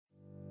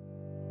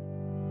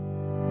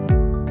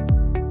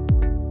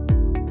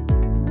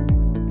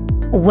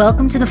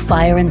Welcome to the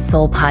Fire and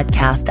Soul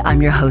podcast.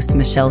 I'm your host,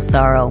 Michelle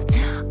Sorrow.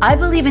 I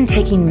believe in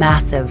taking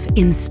massive,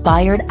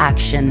 inspired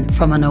action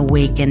from an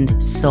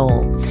awakened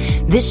soul.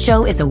 This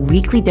show is a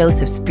weekly dose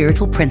of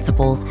spiritual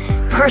principles,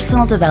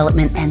 personal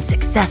development, and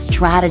success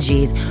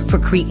strategies for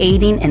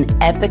creating an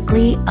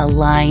epically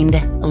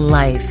aligned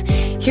life.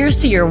 Here's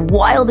to your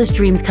wildest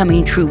dreams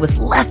coming true with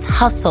less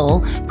hustle,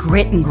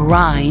 grit and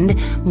grind,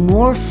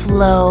 more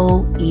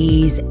flow,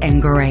 ease,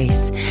 and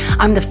grace.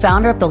 I'm the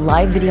founder of the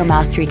Live Video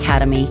Mastery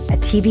Academy,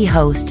 a TV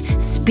host,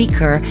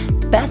 speaker,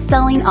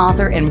 best-selling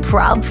author, and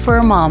proud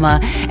fur mama,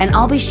 and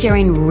I'll be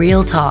sharing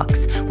real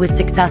talks with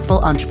successful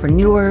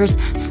entrepreneurs,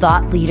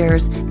 thought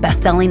leaders,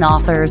 best-selling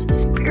authors,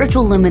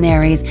 spiritual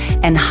luminaries,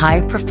 and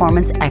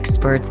high-performance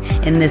experts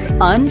in this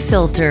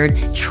unfiltered,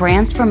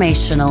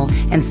 transformational,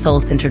 and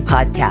soul-centered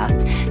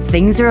podcast.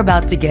 Things are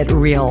about to get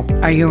real.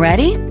 Are you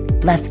ready?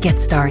 Let's get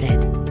started.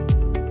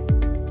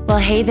 Well,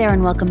 hey there,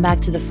 and welcome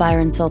back to the Fire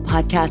and Soul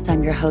podcast.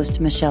 I'm your host,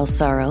 Michelle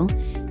Sorrow.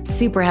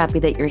 Super happy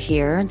that you're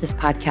here. This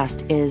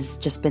podcast has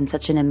just been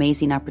such an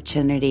amazing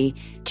opportunity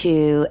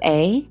to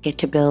get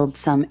to build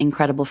some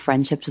incredible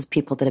friendships with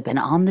people that have been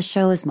on the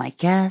show as my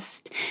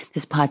guest.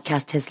 This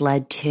podcast has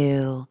led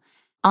to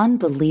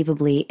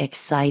unbelievably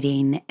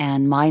exciting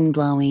and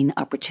mind-blowing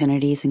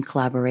opportunities and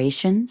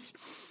collaborations.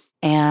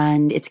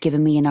 And it's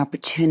given me an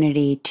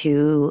opportunity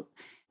to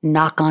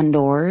knock on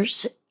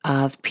doors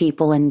of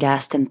people and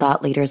guests and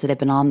thought leaders that have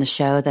been on the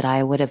show that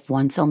I would have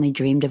once only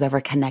dreamed of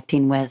ever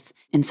connecting with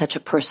in such a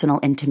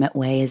personal, intimate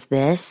way as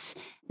this.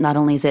 Not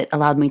only has it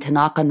allowed me to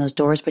knock on those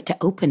doors, but to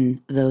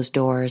open those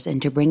doors and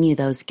to bring you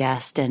those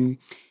guests and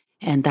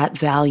that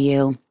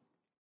value.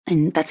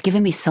 And that's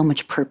given me so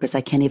much purpose,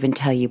 I can't even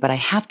tell you. But I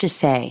have to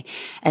say,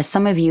 as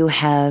some of you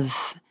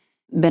have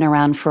been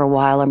around for a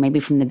while, or maybe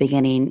from the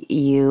beginning,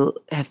 you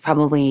have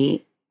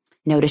probably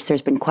noticed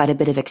there's been quite a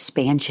bit of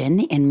expansion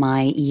in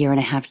my 1.5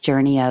 year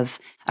journey of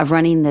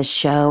running this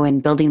show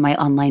and building my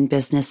online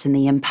business and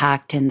the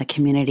impact and the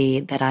community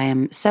that I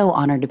am so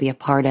honored to be a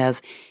part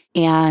of.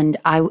 And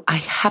I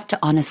have to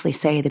honestly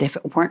say that if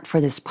it weren't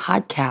for this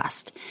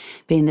podcast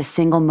being the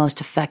single most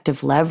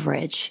effective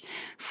leverage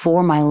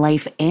for my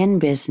life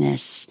and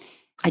business,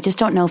 I just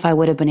don't know if I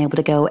would have been able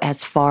to go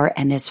as far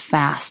and as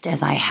fast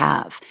as I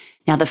have.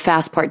 Now, the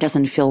fast part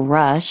doesn't feel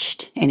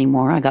rushed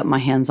anymore. I got my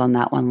hands on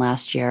that one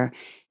last year.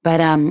 But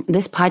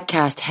this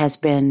podcast has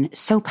been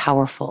so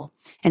powerful.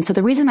 And so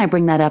the reason I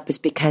bring that up is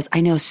because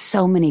I know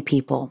so many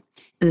people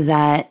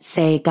that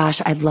say, gosh,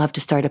 I'd love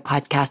to start a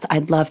podcast.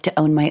 I'd love to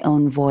own my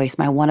own voice,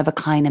 my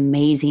one-of-a-kind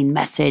amazing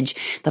message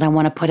that I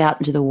want to put out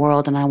into the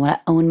world, and I want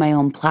to own my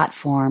own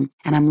platform.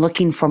 And I'm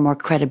looking for more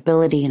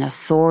credibility and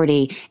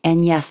authority.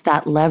 And yes,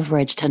 that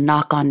leverage to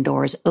knock on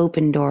doors,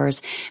 open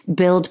doors,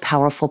 build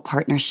powerful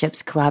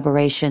partnerships,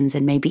 collaborations,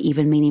 and maybe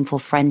even meaningful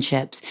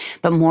friendships.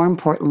 But more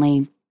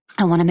importantly,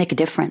 I want to make a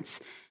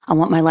difference. I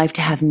want my life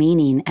to have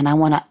meaning, and I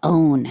want to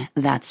own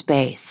that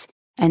space.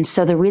 And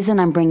so the reason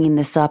I'm bringing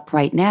this up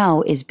right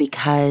now is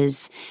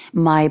because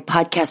my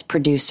podcast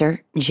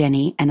producer,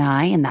 Jenny, and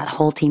I, and that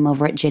whole team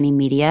over at Jenny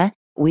Media,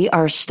 we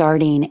are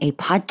starting a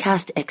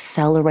podcast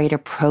accelerator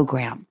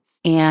program.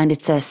 And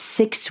it's a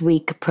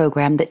 6-week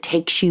program that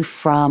takes you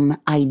from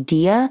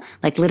idea,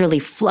 like literally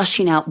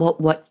flushing out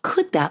what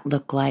could that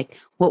look like?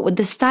 What would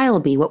the style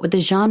be? What would the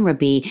genre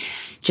be?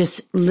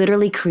 Just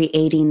literally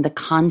creating the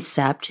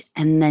concept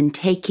and then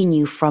taking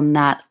you from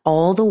that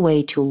all the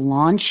way to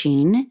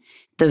launching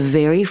the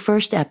very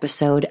first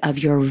episode of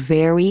your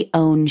very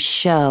own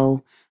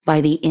show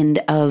by the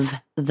end of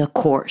the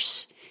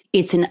course.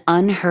 It's an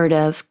unheard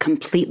of,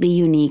 completely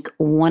unique,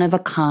 one of a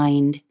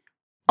kind,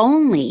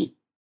 only,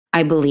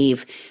 I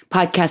believe,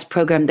 podcast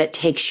program that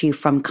takes you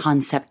from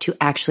concept to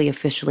actually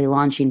officially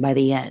launching by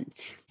the end.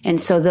 And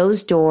so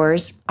those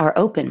doors are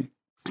open.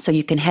 So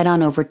you can head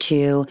on over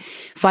to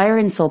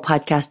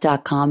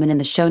fireandsoulpodcast.com. And in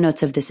the show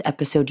notes of this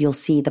episode, you'll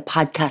see the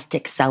podcast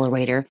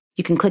accelerator.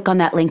 You can click on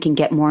that link and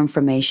get more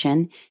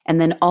information. And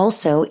then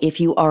also, if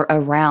you are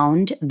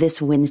around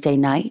this Wednesday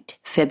night,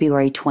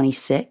 February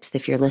 26th,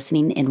 if you're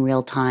listening in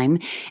real time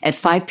at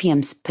 5 p.m.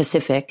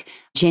 Pacific,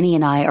 Jenny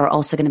and I are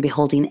also going to be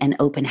holding an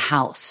open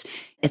house.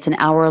 It's an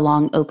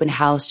hour-long open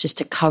house just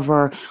to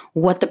cover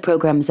what the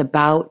program is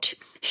about,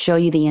 show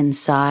you the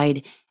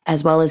inside,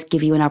 as well as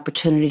give you an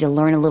opportunity to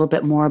learn a little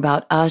bit more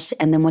about us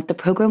and then what the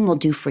program will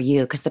do for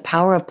you. Because the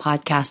power of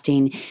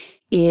podcasting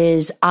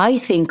is, I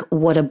think,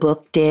 what a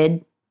book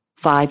did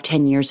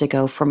 5-10 years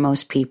ago for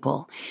most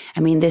people. I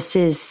mean, it's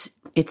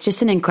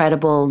just an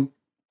incredible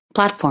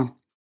platform,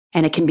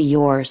 and it can be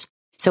yours.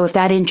 So if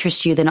that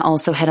interests you, then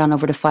also head on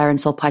over to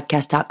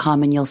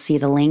fireandsoulpodcast.com and you'll see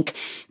the link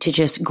to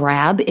just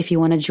grab if you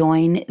want to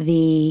join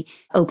the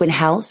open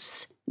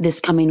house this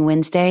coming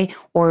Wednesday,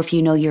 or if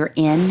you know you're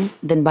in,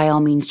 then by all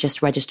means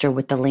just register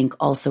with the link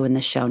also in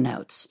the show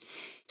notes.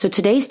 So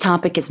today's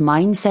topic is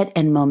mindset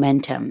and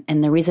momentum.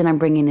 And the reason I'm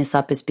bringing this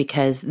up is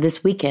because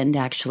this weekend,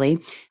 actually,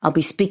 I'll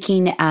be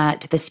speaking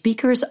at the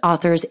Speakers,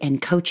 Authors,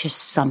 and Coaches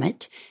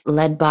Summit,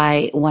 led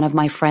by one of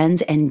my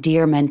friends and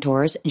dear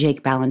mentors,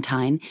 Jake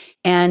Ballantyne.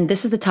 And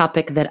this is the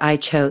topic that I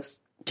chose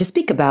to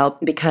speak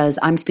about because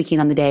I'm speaking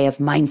on the day of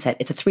Mindset.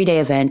 It's a 3-day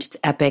event. It's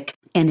epic.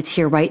 And it's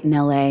here right in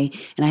LA.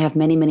 And I have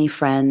many, many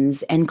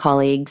friends and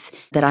colleagues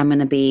that I'm going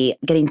to be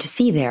getting to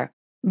see there.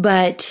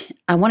 But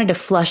I wanted to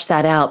flush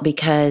that out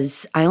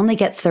because I only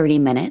get 30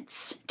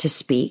 minutes to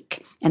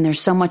speak. And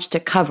there's so much to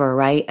cover,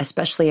 right?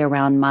 Especially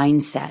around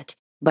mindset.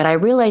 But I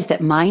realized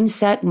that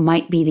mindset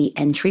might be the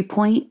entry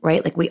point,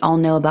 right? Like we all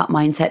know about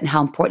mindset and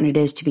how important it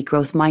is to be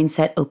growth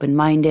mindset,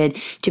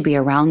 open-minded, to be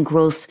around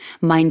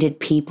growth-minded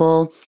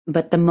people.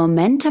 But the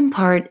momentum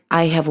part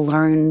I have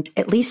learned,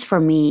 at least for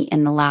me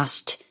in the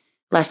last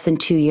less than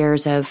 2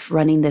 years of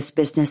running this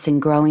business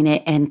and growing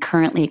it and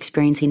currently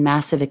experiencing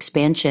massive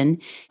expansion,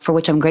 for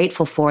which I'm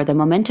grateful for. The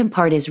momentum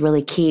part is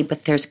really key,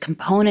 but there's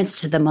components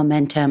to the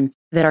momentum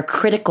that are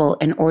critical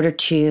in order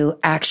to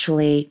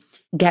actually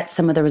get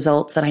some of the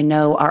results that I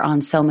know are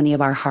on so many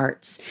of our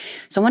hearts.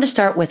 So I want to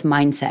start with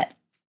mindset.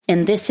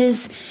 And this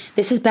is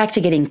back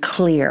to getting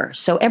clear.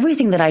 So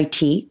everything that I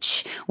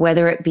teach,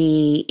 whether it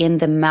be in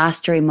the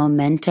Mastery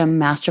Momentum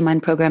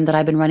Mastermind program that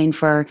I've been running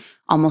for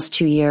almost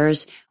 2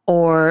 years,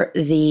 or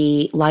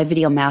the Live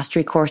Video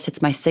Mastery course,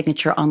 it's my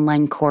signature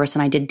online course.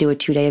 And I did do a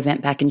 2-day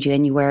event back in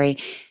January.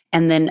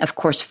 And then, of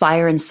course,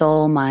 Fire and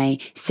Soul, my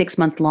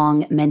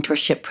 6-month-long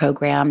mentorship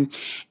program.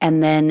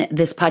 And then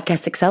this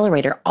podcast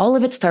accelerator. All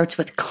of it starts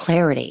with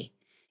clarity.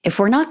 If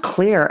we're not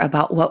clear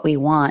about what we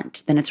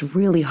want, then it's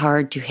really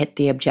hard to hit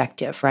the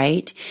objective,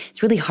 right?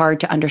 It's really hard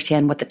to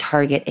understand what the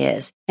target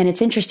is. And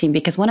it's interesting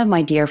because one of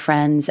my dear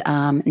friends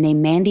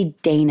named Mandy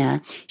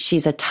Dana,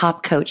 she's a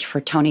top coach for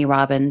Tony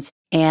Robbins,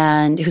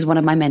 and who's one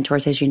of my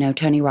mentors. As you know,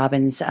 Tony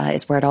Robbins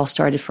is where it all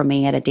started for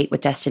me at a Date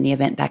with Destiny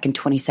event back in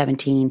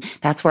 2017.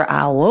 That's where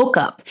I woke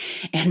up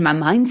and my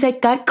mindset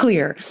got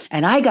clear.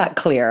 And I got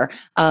clear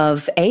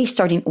of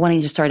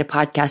wanting to start a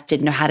podcast,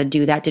 didn't know how to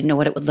do that, didn't know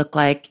what it would look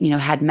like,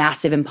 had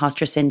massive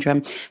imposter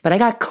syndrome. But I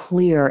got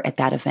clear at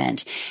that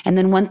event. And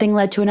then one thing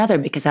led to another,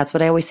 because that's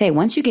what I always say.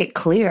 Once you get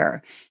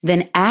clear,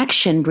 then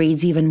action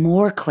breeds even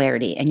more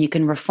clarity, and you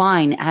can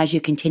refine as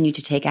you continue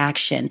to take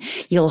action.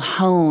 You'll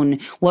hone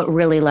what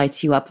really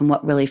lights you up and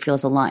what really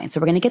feels aligned. So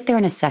we're going to get there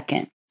in a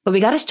second. But we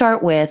got to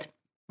start with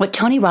what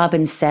Tony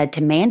Robbins said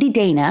to Mandy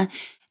Dana,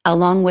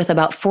 along with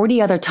about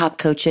 40 other top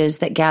coaches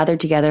that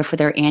gathered together for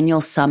their annual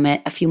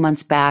summit a few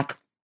months back.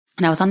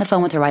 And I was on the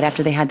phone with her right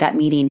after they had that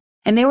meeting.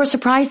 And they were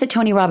surprised that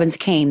Tony Robbins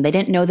came. They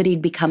didn't know that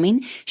he'd be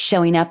coming,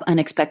 showing up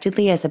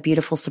unexpectedly as a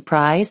beautiful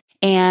surprise.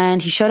 And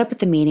he showed up at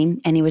the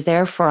meeting, and he was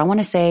there for, I want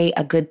to say,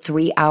 a good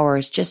 3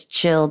 hours, just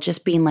chill,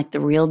 just being like the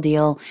real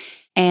deal.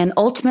 And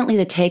ultimately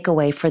the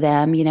takeaway for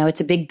them,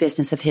 it's a big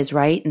business of his,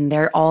 right? And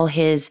they're all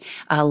his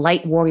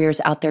light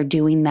warriors out there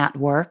doing that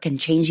work and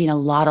changing a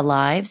lot of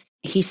lives.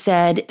 He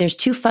said there's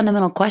 2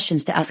 fundamental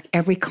questions to ask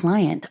every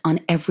client on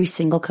every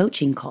single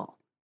coaching call.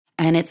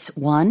 And it's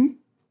 1,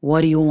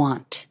 what do you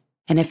want?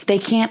 And if they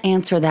can't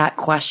answer that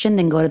question,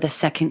 then go to the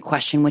second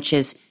question, which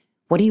is,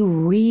 what do you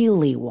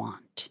really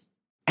want?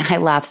 And I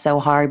laugh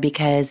so hard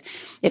because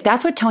if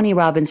that's what Tony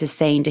Robbins is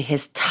saying to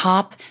his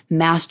top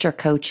master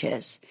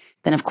coaches,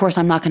 then of course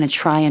I'm not going to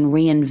try and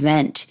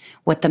reinvent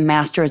what the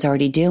master is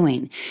already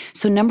doing.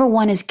 So number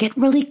 1 is get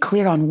really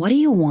clear on what do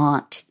you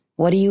want?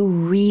 What do you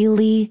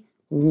really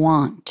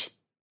want?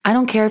 I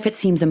don't care if it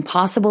seems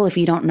impossible, if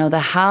you don't know the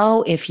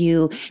how, if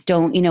you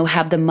don't,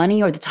 have the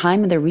money or the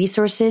time or the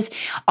resources.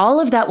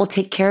 All of that will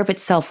take care of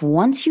itself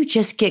once you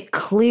just get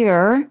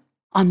clear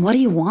on what do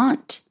you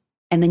want.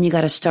 And then you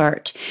got to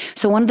start.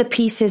 So one of the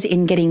pieces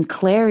in getting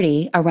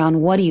clarity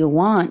around what do you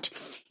want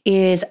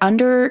is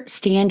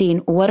understanding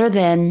what are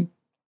then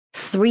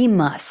 3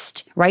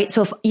 must, right?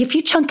 So if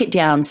you chunk it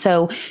down,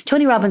 so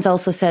Tony Robbins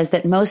also says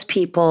that most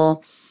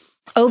people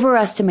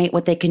overestimate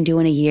what they can do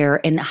in a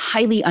year and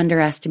highly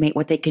underestimate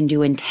what they can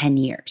do in 10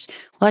 years.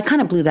 Well, I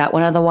kind of blew that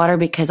one out of the water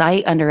because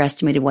I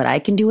underestimated what I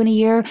can do in a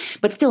year,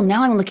 but still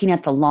now I'm looking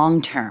at the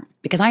long term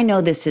because I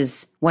know this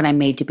is what I'm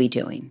made to be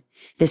doing.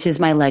 This is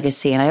my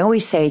legacy. And I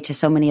always say to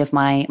so many of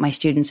my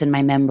students and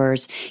my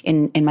members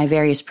in my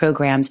various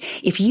programs,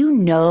 if you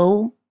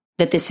know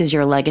that this is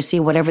your legacy,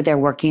 whatever they're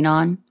working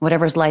on,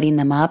 whatever's lighting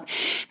them up,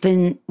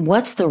 then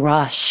what's the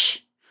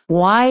rush?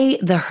 Why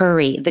the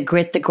hurry, the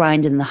grit, the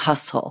grind, and the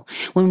hustle?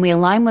 When we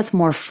align with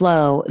more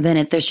flow,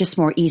 then there's just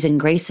more ease and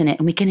grace in it,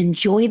 and we can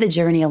enjoy the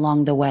journey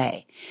along the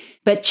way.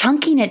 But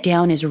chunking it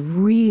down is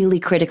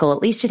really critical.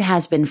 At least it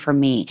has been for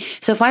me.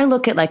 So if I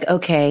look at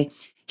okay,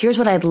 here's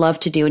what I'd love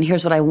to do, and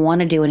here's what I want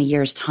to do in a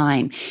year's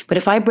time. But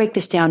if I break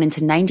this down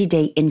into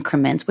 90-day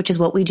increments, which is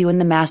what we do in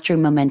the Mastery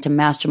Momentum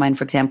Mastermind,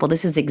 for example,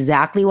 this is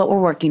exactly what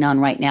we're working on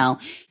right now.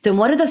 Then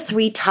what are the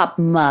 3 top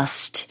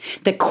must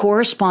that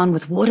correspond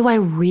with what do I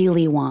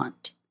really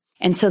want?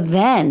 And so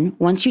then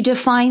once you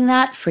define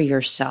that for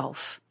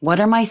yourself, what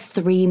are my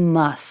 3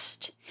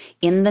 must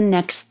in the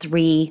next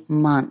 3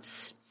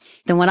 months?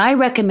 Then what I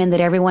recommend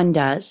that everyone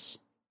does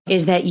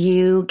is that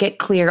you get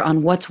clear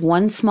on what's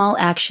one small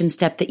action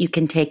step that you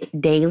can take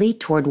daily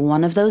toward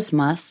one of those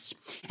musts.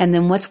 And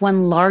then what's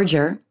one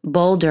larger,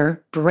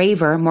 bolder,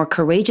 braver, more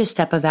courageous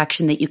step of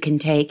action that you can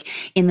take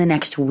in the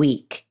next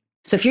week.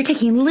 So if you're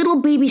taking little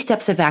baby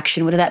steps of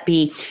action, whether that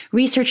be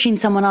researching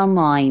someone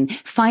online,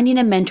 finding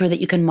a mentor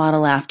that you can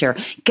model after,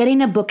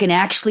 getting a book and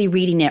actually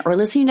reading it, or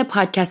listening to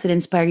podcasts that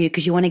inspire you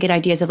because you want to get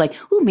ideas of like,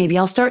 ooh, maybe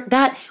I'll start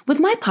that with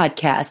my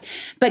podcast.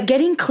 But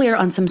getting clear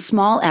on some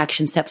small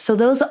action steps. So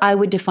those I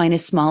would define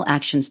as small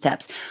action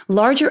steps.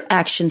 Larger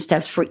action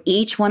steps for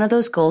each one of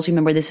those goals.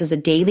 Remember, this is a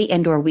daily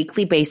and or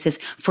weekly basis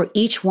for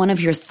each one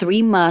of your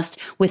 3 must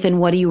within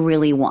what do you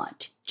really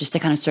want. Just to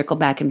kind of circle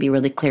back and be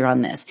really clear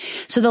on this.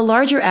 So the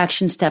larger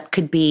action step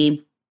could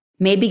be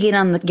maybe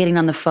getting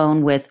on the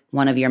phone with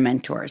one of your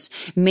mentors,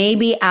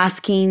 maybe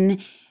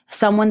asking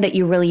someone that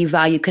you really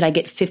value, could I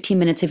get 15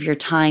 minutes of your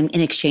time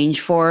in exchange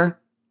for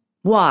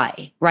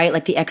Y, right?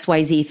 Like the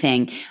XYZ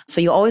thing. So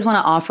you always want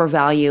to offer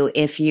value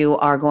if you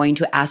are going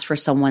to ask for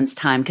someone's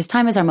time, because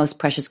time is our most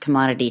precious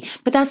commodity.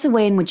 But that's the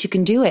way in which you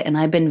can do it. And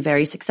I've been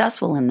very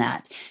successful in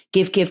that.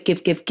 Give,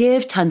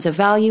 tons of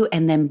value,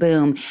 and then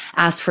boom,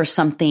 ask for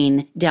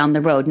something down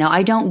the road. Now,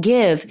 I don't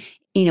give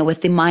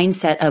with the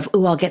mindset of,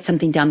 oh, I'll get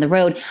something down the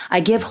road. I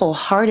give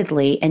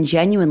wholeheartedly and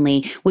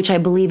genuinely, which I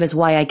believe is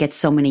why I get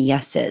so many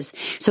yeses.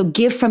 So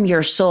give from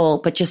your soul,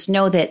 but just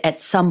know that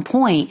at some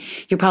point,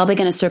 you're probably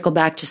going to circle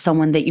back to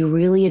someone that you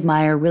really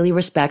admire, really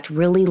respect,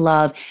 really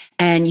love,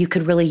 and you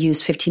could really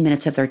use 15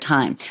 minutes of their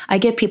time. I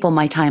give people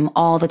my time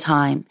all the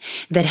time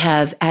that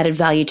have added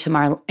value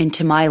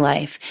into my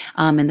life,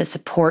 and that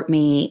support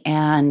me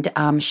and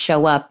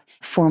show up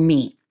for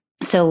me.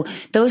 So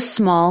those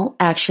small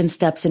action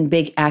steps and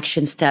big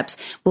action steps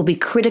will be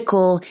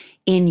critical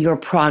in your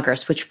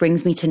progress, which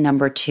brings me to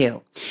number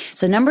 2.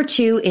 So number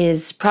 2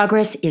 is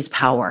progress is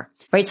power.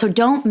 Right? So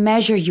don't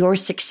measure your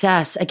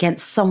success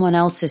against someone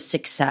else's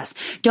success.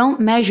 Don't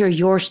measure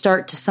your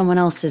start to someone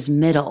else's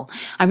middle.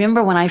 I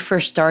remember when I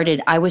first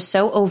started, I was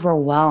so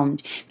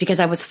overwhelmed because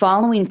I was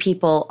following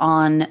people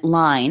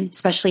online,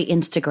 especially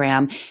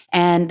Instagram,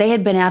 and they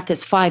had been at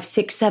this 5,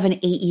 6, 7,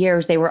 8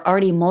 years. They were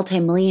already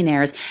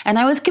multimillionaires, and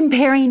I was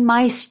comparing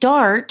my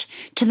start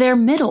to their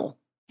middle.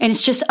 And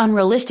it's just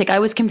unrealistic. I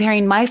was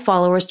comparing my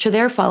followers to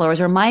their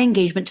followers, or my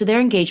engagement to their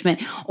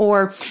engagement,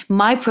 or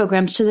my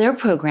programs to their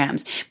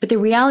programs. But the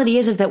reality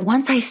is that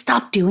once I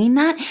stopped doing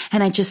that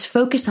and I just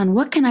focus on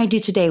what can I do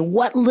today?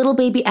 What little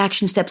baby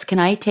action steps can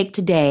I take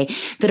today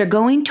that are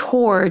going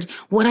toward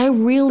what I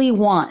really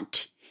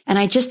want? And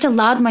I just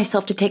allowed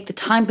myself to take the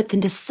time, but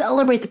then to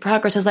celebrate the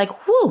progress. I was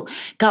like, whoo,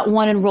 got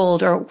one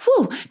enrolled, or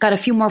whoo, got a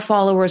few more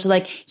followers. Or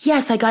like,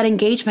 yes, I got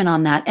engagement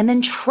on that. And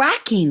then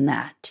tracking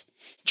that.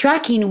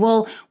 Tracking,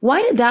 well,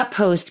 why did that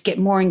post get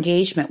more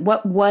engagement?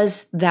 What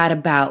was that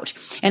about?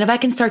 And if I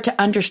can start to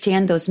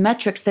understand those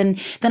metrics, then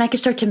I can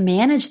start to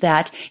manage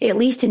that, at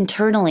least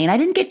internally. And I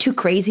didn't get too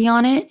crazy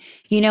on it.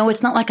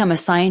 It's not like I'm a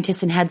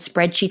scientist and had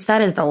spreadsheets.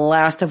 That is the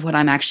last of what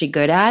I'm actually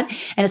good at.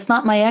 And it's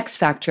not my X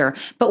factor.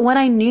 But what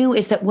I knew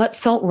is that what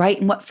felt right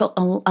and what felt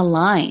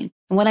aligned.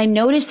 And what I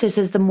noticed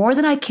is the more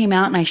that I came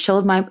out and I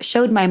showed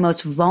my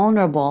most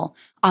vulnerable,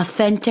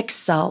 authentic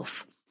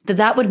self,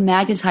 that would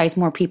magnetize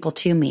more people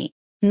to me.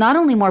 Not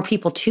only more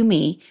people to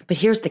me, but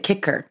here's the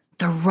kicker,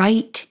 the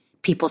right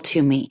people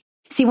to me.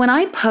 See, when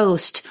I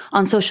post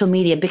on social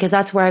media, because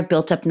that's where I've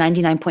built up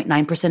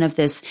 99.9% of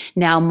this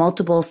now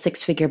multiple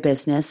 6-figure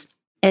business,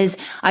 is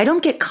I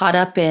don't get caught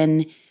up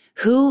in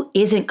who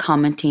isn't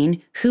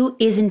commenting, who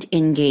isn't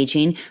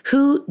engaging,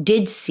 who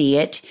did see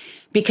it,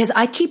 because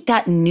I keep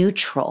that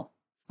neutral,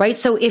 right?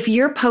 So if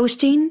you're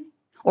posting,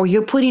 or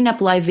you're putting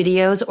up live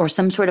videos or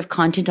some sort of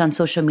content on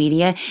social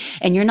media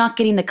and you're not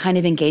getting the kind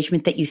of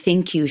engagement that you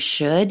think you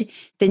should,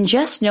 then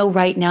just know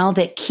right now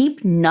that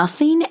keep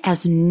nothing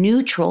as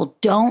neutral.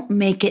 Don't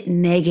make it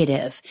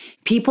negative.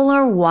 People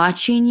are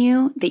watching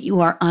you that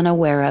you are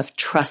unaware of.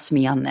 Trust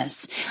me on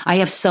this. I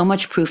have so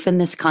much proof in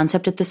this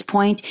concept at this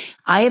point.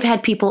 I have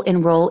had people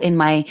enroll in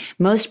my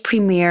most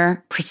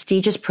premier,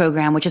 prestigious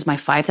program, which is my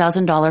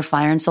 $5,000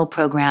 Fire and Soul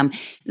program,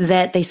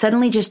 that they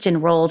suddenly just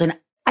enrolled, and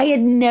I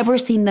had never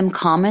seen them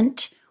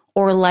comment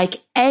or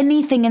like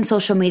anything in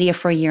social media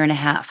for a year and a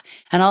half.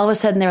 And all of a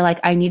sudden they're like,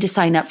 I need to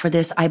sign up for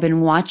this. I've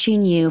been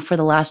watching you for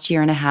the last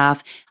year and a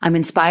half. I'm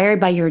inspired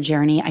by your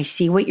journey. I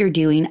see what you're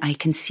doing. I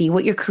can see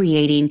what you're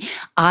creating.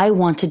 I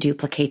want to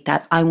duplicate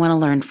that. I want to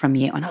learn from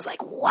you. And I was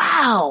like,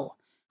 wow.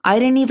 I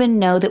didn't even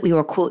know that we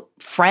were, quote,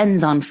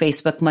 friends on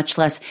Facebook, much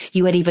less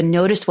you had even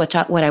noticed what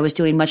I was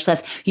doing, much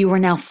less you were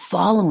now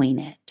following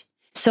it.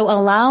 So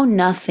allow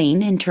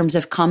nothing in terms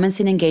of comments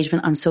and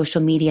engagement on social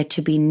media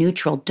to be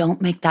neutral.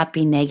 Don't make that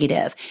be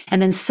negative.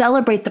 And then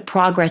celebrate the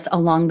progress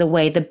along the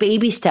way, the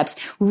baby steps.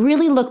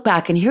 Really look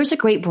back. And here's a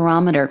great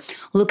barometer.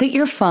 Look at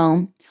your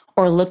phone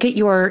or look at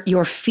your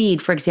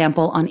feed, for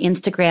example, on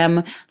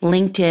Instagram,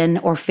 LinkedIn,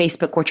 or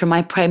Facebook, which are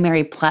my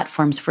primary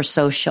platforms for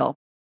social.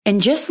 And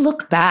just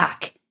look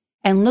back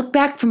and look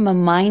back from a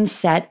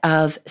mindset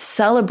of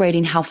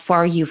celebrating how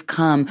far you've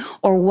come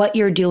or what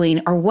you're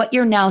doing or what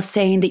you're now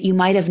saying that you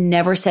might have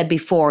never said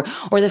before,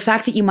 or the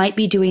fact that you might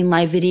be doing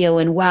live video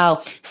and wow,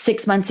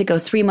 6 months ago,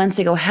 3 months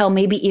ago, hell,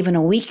 maybe even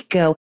a week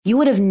ago, you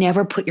would have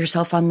never put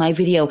yourself on live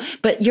video,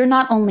 but you're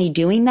not only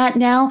doing that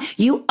now,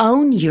 you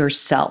own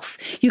yourself.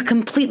 You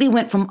completely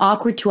went from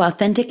awkward to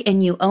authentic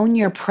and you own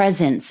your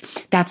presence.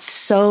 That's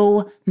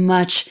so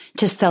much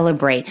to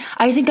celebrate.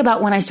 I think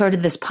about when I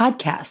started this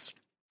podcast.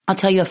 I'll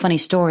tell you a funny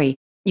story.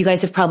 You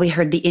guys have probably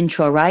heard the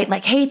intro, right?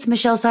 Like, hey, it's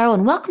Michelle Sorrow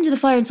and welcome to the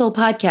Fire and Soul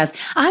podcast.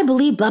 I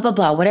believe blah, blah,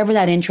 blah, whatever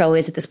that intro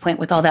is at this point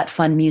with all that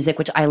fun music,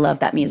 which I love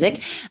that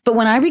music. But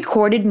when I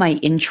recorded my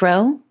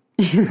intro,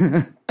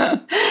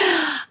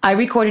 I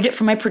recorded it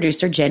for my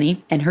producer,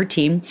 Jenny, and her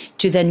team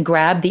to then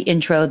grab the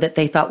intro that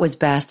they thought was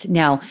best.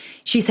 Now,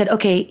 she said,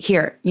 okay,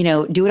 here,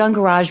 do it on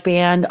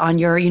GarageBand on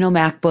your,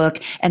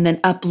 MacBook, and then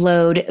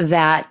upload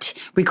that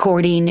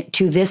recording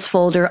to this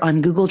folder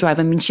on Google Drive.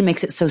 I mean, she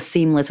makes it so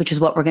seamless, which is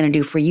what we're going to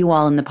do for you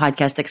all in the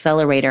Podcast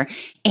Accelerator.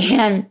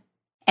 And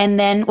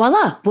then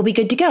voila, we'll be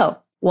good to go.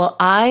 Well,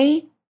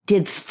 I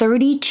did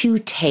 32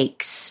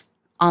 takes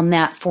on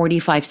that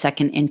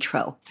 45-second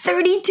intro.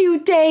 32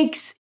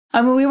 takes.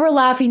 I mean, we were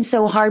laughing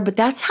so hard, but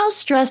that's how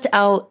stressed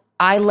out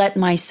I let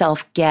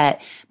myself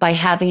get by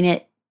having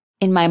it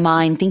in my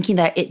mind, thinking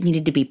that it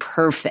needed to be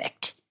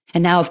perfect.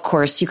 And now, of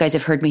course, you guys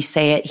have heard me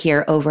say it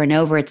here over and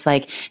over. It's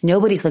like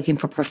nobody's looking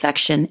for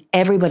perfection.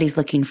 Everybody's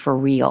looking for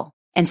real.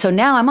 And so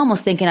now I'm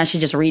almost thinking I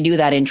should just redo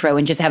that intro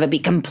and just have it be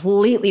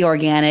completely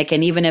organic.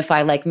 And even if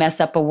I mess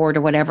up a word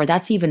or whatever,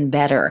 that's even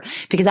better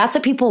because that's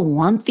what people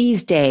want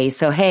these days.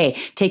 So, hey,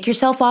 take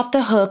yourself off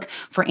the hook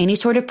for any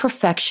sort of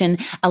perfection.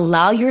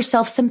 Allow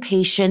yourself some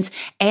patience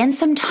and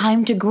some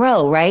time to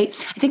grow, right?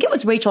 I think it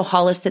was Rachel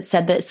Hollis that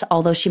said this,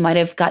 although she might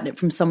have gotten it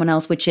from someone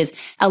else, which is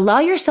allow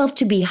yourself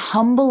to be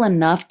humble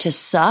enough to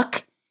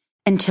suck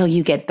until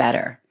you get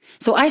better.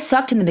 So I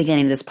sucked in the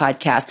beginning of this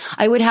podcast.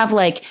 I would have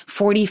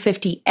 40,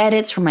 50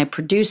 edits from my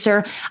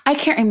producer. I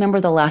can't remember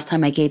the last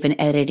time I gave an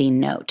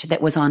editing note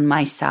that was on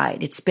my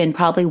side. It's been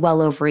probably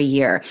well over a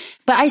year,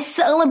 but I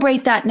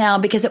celebrate that now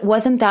because it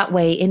wasn't that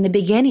way in the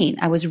beginning.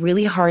 I was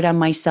really hard on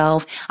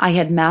myself. I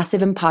had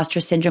massive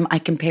imposter syndrome. I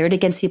compared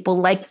against people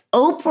like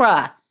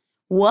Oprah.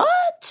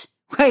 What?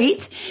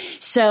 Right?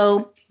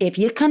 So if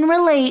you can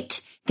relate,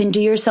 then do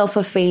yourself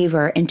a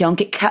favor and don't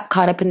get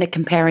caught up in the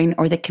comparing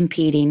or the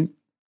competing.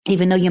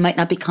 Even though you might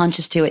not be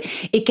conscious to it,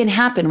 it can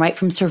happen right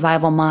from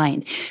survival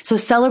mind. So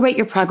celebrate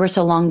your progress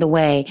along the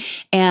way.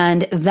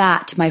 And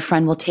that, my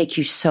friend, will take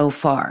you so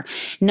far.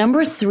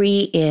 Number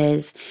 3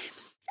 is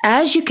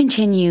as you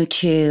continue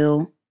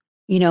to,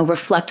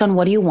 reflect on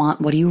what do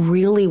you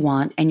really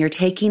want, and you're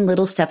taking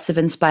little steps of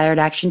inspired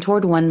action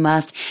toward one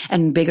must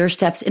and bigger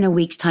steps in a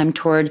week's time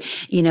toward,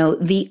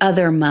 the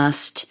other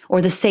must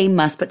or the same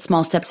must, but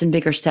small steps and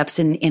bigger steps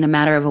in a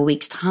matter of a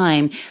week's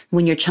time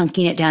when you're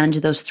chunking it down into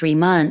those 3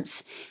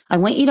 months. I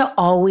want you to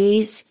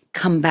always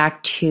come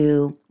back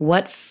to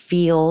what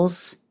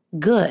feels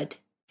good.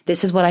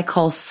 This is what I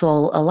call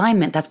soul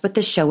alignment. That's what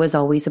this show is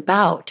always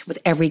about with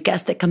every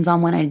guest that comes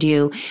on when I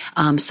do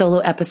solo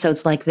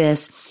episodes like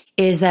this,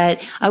 is that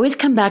I always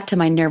come back to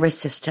my nervous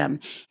system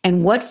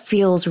and what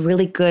feels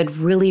really good,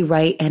 really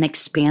right and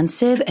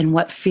expansive, and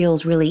what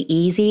feels really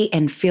easy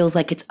and feels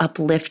like it's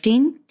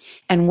uplifting,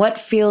 and what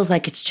feels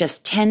like it's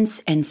just tense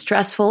and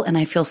stressful and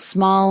I feel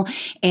small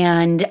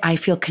and I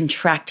feel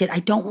contracted. I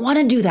don't want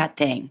to do that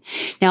thing.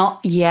 Now,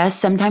 yes,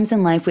 sometimes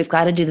in life we've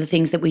got to do the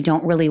things that we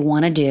don't really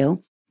want to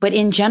do. But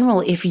in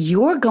general, if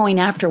you're going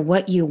after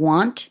what you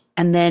want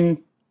and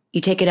then you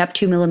take it up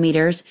 2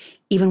 millimeters,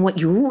 even what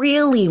you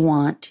really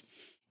want,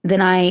 then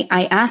I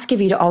ask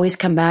of you to always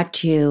come back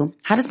to,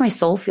 how does my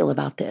soul feel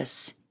about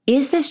this?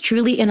 Is this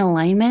truly in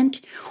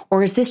alignment?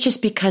 Or is this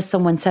just because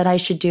someone said I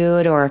should do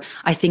it or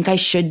I think I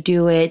should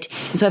do it?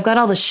 And so I've got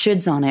all the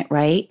shoulds on it,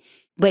 right?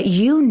 But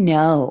you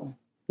know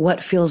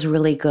what feels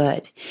really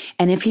good.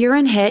 And if you're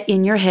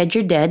in your head,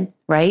 you're dead,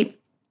 right?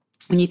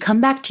 When you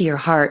come back to your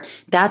heart,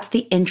 that's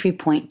the entry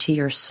point to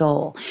your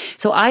soul.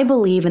 So I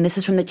believe, and this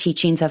is from the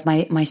teachings of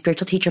my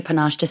spiritual teacher,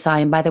 Panache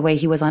Desai. And by the way,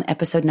 he was on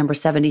episode number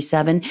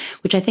 77,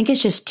 which I think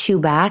is just 2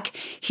 back.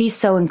 He's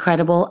so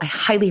incredible. I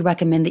highly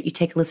recommend that you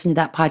take a listen to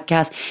that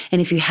podcast. And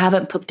if you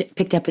haven't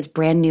picked up his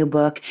brand new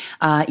book,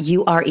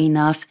 You Are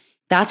Enough,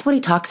 that's what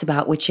he talks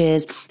about, which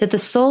is that the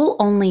soul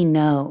only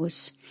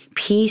knows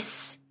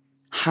peace,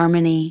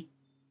 harmony,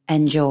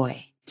 and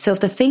joy. So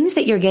if the things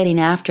that you're getting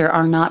after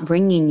are not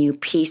bringing you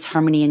peace,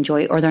 harmony, and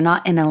joy, or they're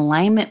not in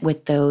alignment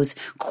with those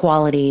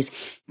qualities,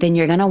 then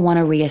you're going to want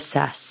to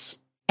reassess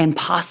and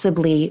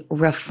possibly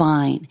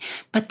refine.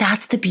 But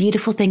that's the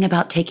beautiful thing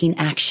about taking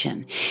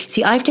action.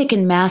 See, I've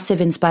taken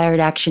massive inspired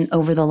action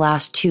over the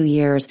last 2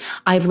 years.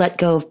 I've let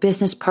go of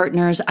business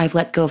partners. I've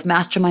let go of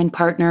mastermind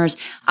partners.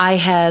 I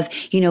have,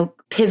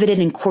 pivoted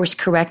and course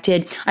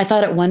corrected. I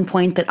thought at one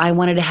point that I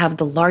wanted to have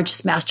the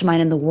largest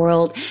mastermind in the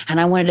world and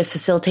I wanted to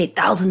facilitate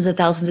thousands and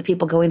thousands of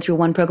people going through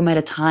one program at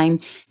a time.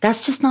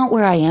 That's just not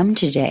where I am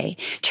today.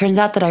 Turns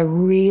out that I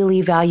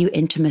really value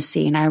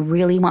intimacy and I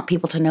really want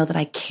people to know that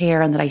I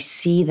care and that I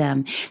see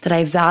them, that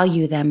I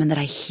value them and that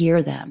I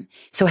hear them.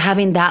 So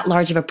having that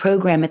large of a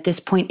program at this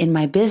point in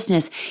my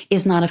business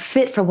is not a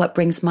fit for what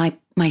brings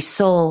my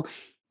soul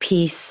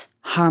peace,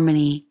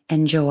 harmony,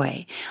 and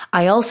joy.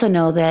 I also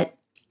know that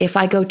if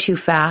I go too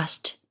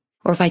fast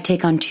or if I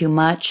take on too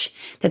much,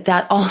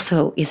 that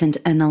also isn't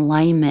in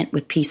alignment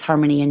with peace,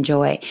 harmony, and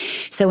joy.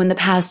 So in the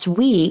past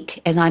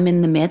week, as I'm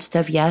in the midst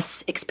of,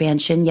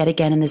 expansion yet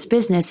again in this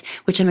business,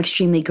 which I'm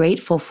extremely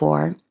grateful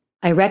for,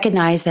 I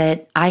recognize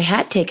that I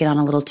had taken on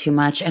a little too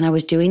much and I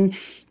was doing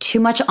too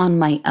much on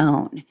my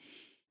own.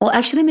 Well,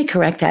 actually, let me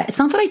correct that. It's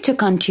not that I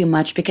took on too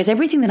much because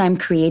everything that I'm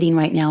creating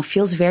right now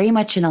feels very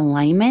much in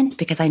alignment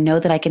because I know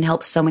that I can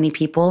help so many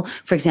people.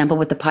 For example,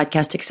 with the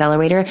Podcast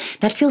Accelerator,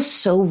 that feels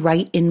so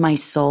right in my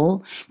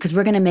soul because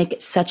we're going to make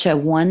it such a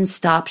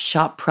one-stop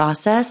shop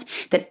process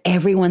that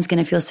everyone's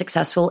going to feel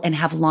successful and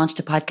have launched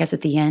a podcast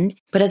at the end.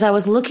 But as I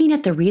was looking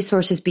at the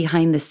resources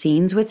behind the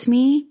scenes with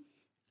me,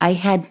 I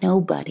had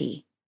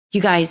nobody. You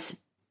guys,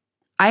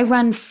 I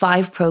run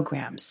 5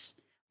 programs.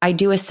 I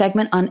do a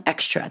segment on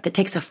Extra that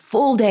takes a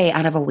full day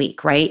out of a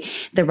week, right?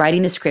 The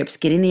writing the scripts,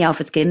 getting the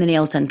outfits, getting the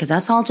nails done, because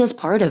that's all just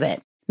part of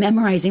it.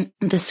 Memorizing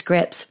the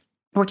scripts,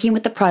 working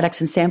with the products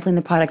and sampling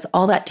the products,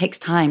 all that takes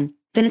time.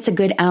 Then it's a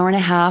good hour and a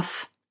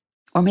half,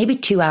 or maybe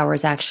 2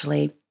 hours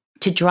actually,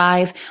 to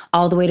drive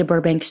all the way to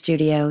Burbank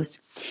Studios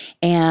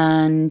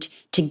and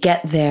to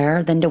get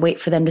there, then to wait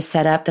for them to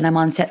set up. Then I'm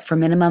on set for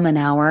minimum an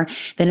hour.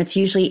 Then it's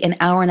usually an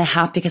hour and a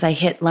half because I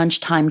hit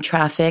lunchtime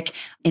traffic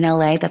in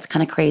LA. That's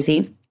kind of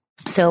crazy.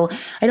 So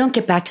I don't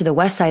get back to the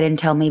West Side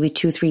until maybe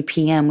 2-3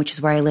 p.m., which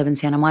is where I live in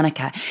Santa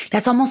Monica.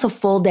 That's almost a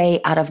full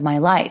day out of my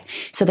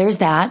life. So there's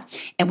that,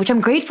 and which I'm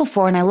grateful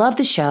for. And I love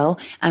the show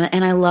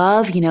and I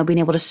love, being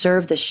able to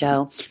serve the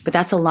show, but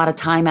that's a lot of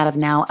time out of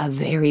now a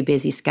very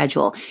busy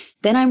schedule.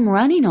 Then I'm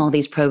running all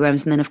these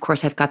programs. And then of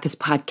course I've got this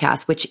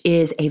podcast, which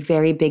is a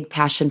very big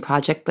passion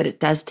project, but it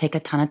does take a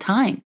ton of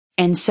time.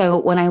 And so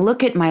when I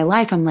look at my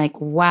life, I'm like,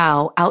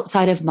 wow,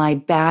 outside of my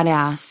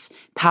badass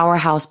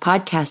powerhouse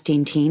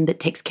podcasting team that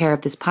takes care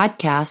of this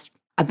podcast,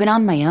 I've been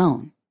on my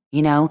own.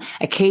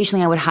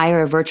 Occasionally I would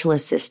hire a virtual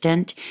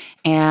assistant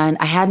and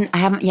I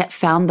haven't yet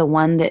found the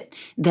one that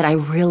I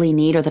really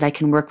need or that I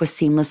can work with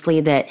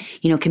seamlessly that,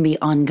 can be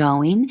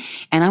ongoing.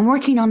 And I'm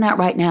working on that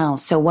right now.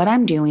 So what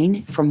I'm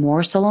doing for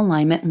more soul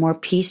alignment, more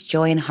peace,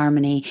 joy, and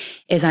harmony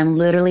is I'm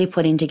literally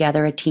putting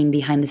together a team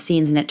behind the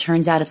scenes. And it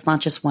turns out it's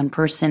not just one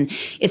person.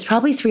 It's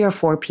probably 3 or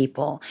 4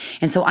 people.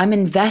 And so I'm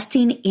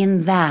investing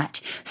in that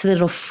so that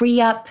it'll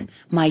free up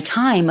my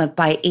time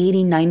by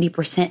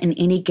 80-90% in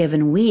any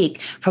given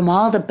week from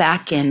all the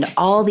back end,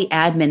 all the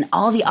admin,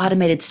 all the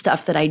automated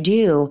stuff that I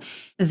do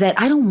that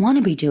I don't want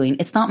to be doing.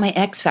 It's not my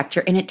X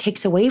factor. And it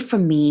takes away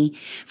from me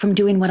from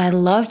doing what I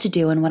love to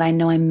do and what I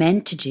know I'm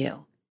meant to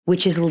do,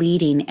 which is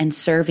leading and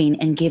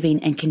serving and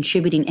giving and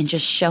contributing and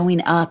just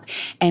showing up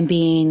and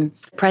being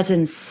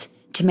presence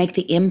to make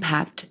the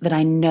impact that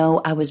I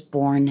know I was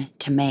born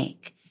to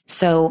make.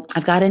 So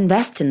I've got to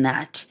invest in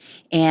that.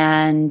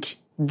 And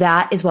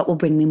that is what will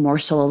bring me more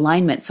soul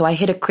alignment. So I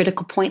hit a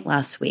critical point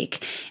last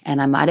week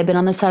and I might have been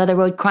on the side of the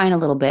road crying a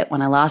little bit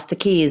when I lost the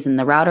keys and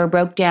the router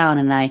broke down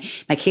and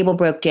my cable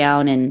broke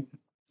down. And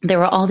there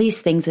were all these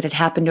things that had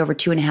happened over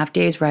 2.5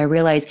 days where I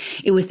realized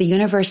it was the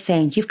universe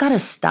saying, you've got to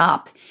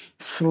stop,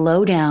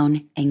 slow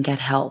down and get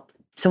help.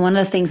 So one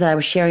of the things that I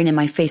was sharing in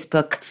my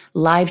Facebook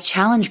live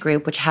challenge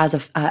group, which has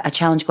a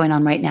challenge going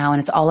on right now, and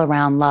it's all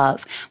around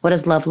love. What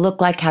does love look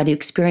like? How do you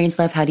experience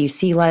love? How do you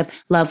see love?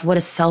 What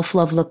does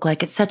self-love look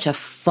like? It's such a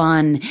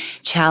fun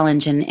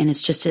challenge. And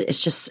it's just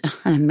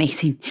an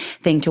amazing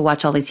thing to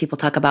watch all these people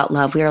talk about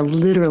love. We are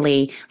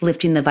literally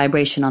lifting the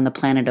vibration on the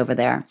planet over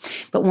there.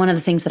 But one of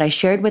the things that I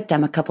shared with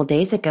them a couple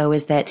days ago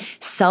is that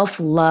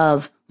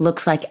self-love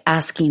looks like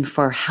asking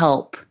for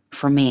help.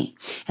 For me.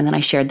 And then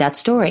I shared that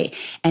story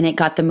and it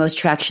got the most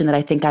traction that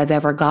I think I've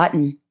ever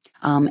gotten,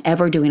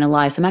 ever doing a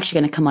live. So I'm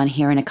actually going to come on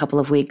here in a couple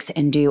of weeks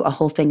and do a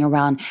whole thing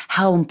around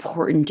how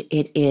important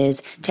it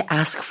is to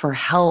ask for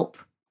help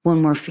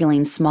when we're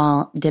feeling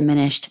small,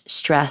 diminished,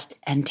 stressed,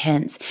 and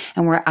tense.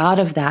 And we're out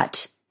of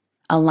that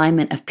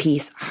alignment of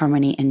peace,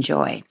 harmony, and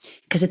joy.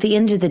 Because at the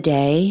end of the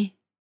day,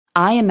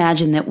 I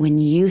imagine that when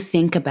you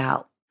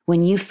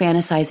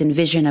fantasize and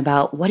vision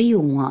about what do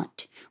you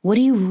want? What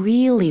do you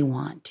really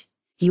want?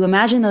 You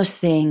imagine those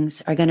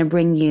things are going to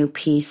bring you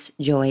peace,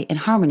 joy, and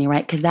harmony,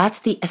 right? Because that's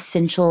the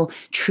essential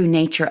true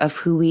nature of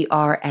who we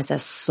are as a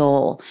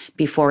soul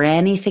before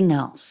anything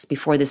else,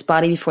 before this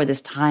body, before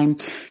this time,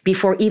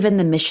 before even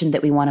the mission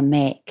that we want to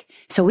make.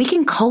 So we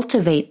can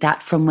cultivate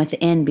that from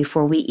within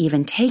before we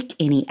even take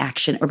any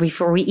action or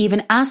before we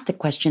even ask the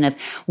question of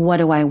what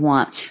do I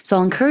want? So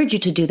I'll encourage you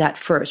to do that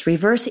first.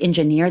 Reverse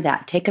engineer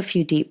that. Take a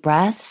few deep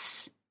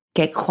breaths,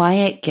 get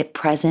quiet, get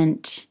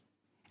present,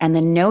 and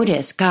then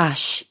notice,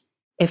 gosh,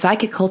 if I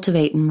could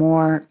cultivate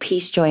more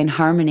peace, joy, and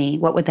harmony,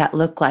 what would that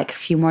look like? A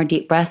few more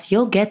deep breaths.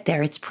 You'll get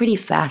there. It's pretty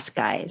fast,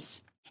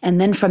 guys. And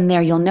then from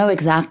there, you'll know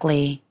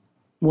exactly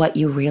what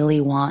you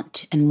really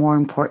want, and more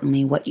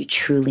importantly, what you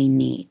truly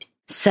need.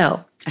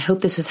 So I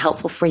hope this was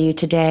helpful for you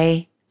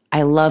today.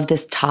 I love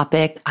this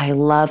topic. I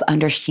love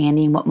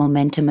understanding what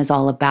momentum is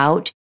all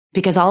about,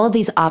 because all of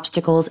these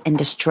obstacles and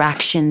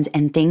distractions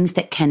and things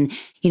that can,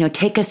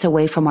 take us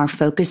away from our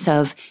focus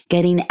of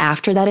getting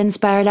after that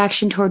inspired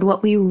action toward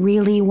what we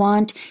really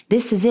want.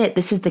 This is it.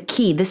 This is the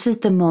key. This is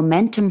the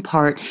momentum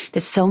part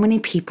that so many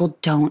people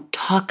don't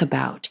talk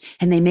about.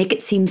 And they make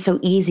it seem so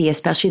easy,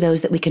 especially those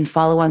that we can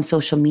follow on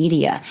social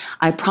media.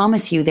 I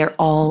promise you, they're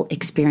all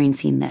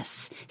experiencing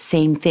this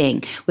same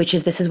thing, which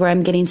is, this is where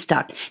I'm getting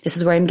stuck. This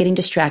is where I'm getting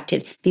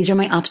distracted. These are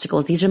my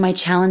obstacles. These are my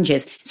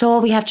challenges. So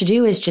all we have to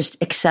do is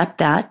just accept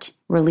that,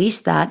 release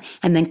that,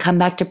 and then come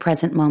back to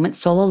present moment,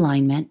 soul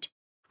alignment,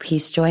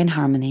 peace, joy, and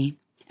harmony.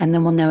 And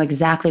then we'll know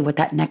exactly what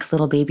that next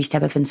little baby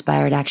step of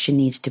inspired action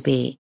needs to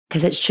be.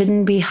 Because it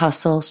shouldn't be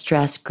hustle,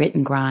 stress, grit,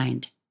 and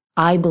grind.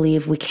 I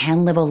believe we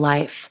can live a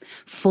life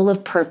full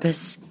of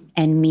purpose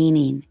and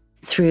meaning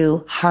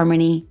through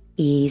harmony,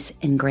 ease,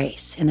 and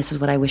grace. And this is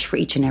what I wish for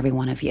each and every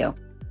one of you.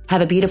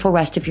 Have a beautiful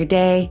rest of your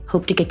day.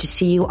 Hope to get to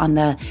see you on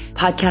the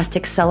Podcast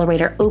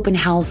Accelerator Open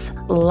House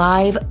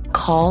live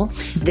call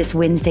this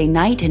Wednesday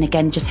night. And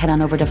again, just head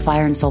on over to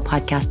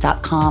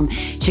fireandsoulpodcast.com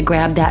to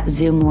grab that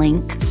Zoom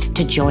link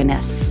to join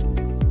us.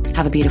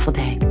 Have a beautiful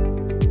day.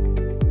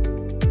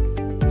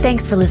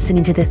 Thanks for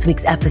listening to this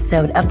week's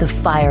episode of the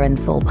Fire and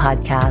Soul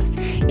Podcast.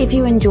 If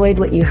you enjoyed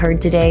what you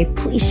heard today,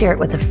 please share it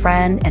with a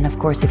friend. And of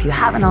course, if you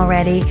haven't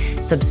already,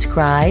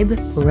 subscribe,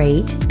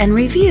 rate, and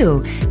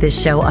review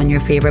this show on your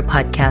favorite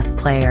podcast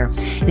player.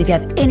 And if you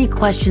have any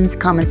questions,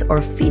 comments,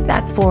 or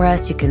feedback for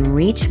us, you can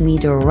reach me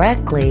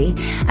directly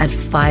at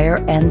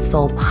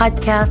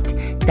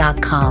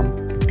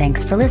fireandsoulpodcast.com.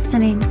 Thanks for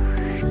listening.